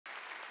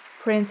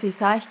Prince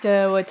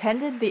Hisahito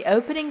attended the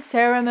opening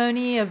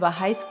ceremony of a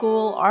high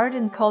school art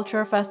and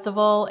culture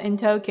festival in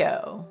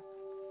Tokyo.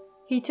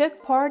 He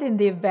took part in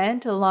the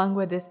event along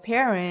with his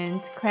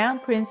parents, Crown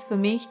Prince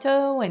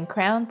Fumihito and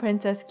Crown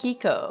Princess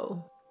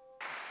Kiko.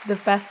 The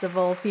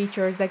festival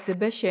features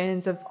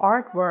exhibitions of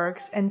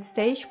artworks and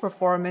stage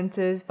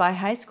performances by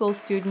high school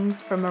students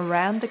from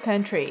around the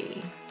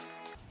country.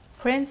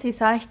 Prince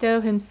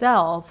Hisahito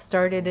himself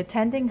started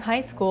attending high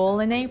school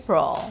in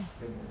April.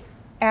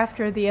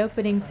 After the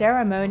opening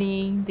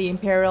ceremony, the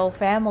imperial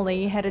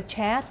family had a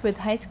chat with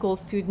high school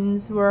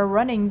students who were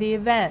running the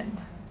event.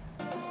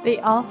 They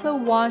also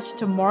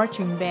watched a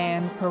marching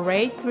band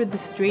parade through the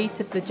streets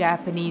of the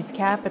Japanese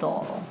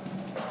capital.